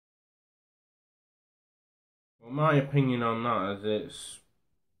Well, my opinion on that is it's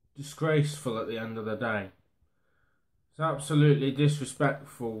disgraceful at the end of the day. It's absolutely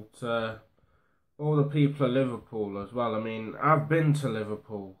disrespectful to all the people of Liverpool as well. I mean, I've been to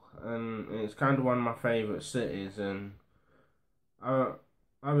Liverpool and it's kind of one of my favourite cities, and I,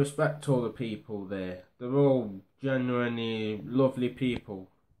 I respect all the people there. They're all genuinely lovely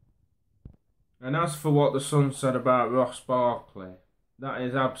people. And as for what the Sun said about Ross Barkley, that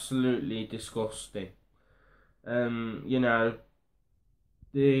is absolutely disgusting. You know,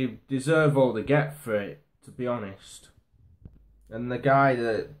 they deserve all they get for it, to be honest. And the guy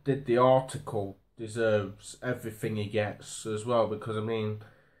that did the article deserves everything he gets as well, because I mean,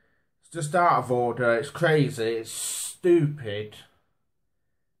 it's just out of order, it's crazy, it's stupid.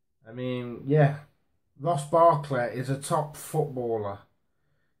 I mean, yeah, Ross Barkley is a top footballer.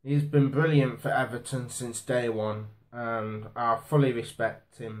 He's been brilliant for Everton since day one, and I fully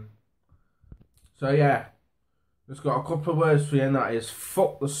respect him. So yeah, just got a couple of words for you, and that is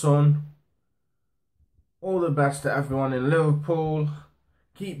fuck the Sun. All the best to everyone in Liverpool.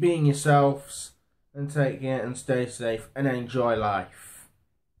 Keep being yourselves, and take care and stay safe and enjoy life.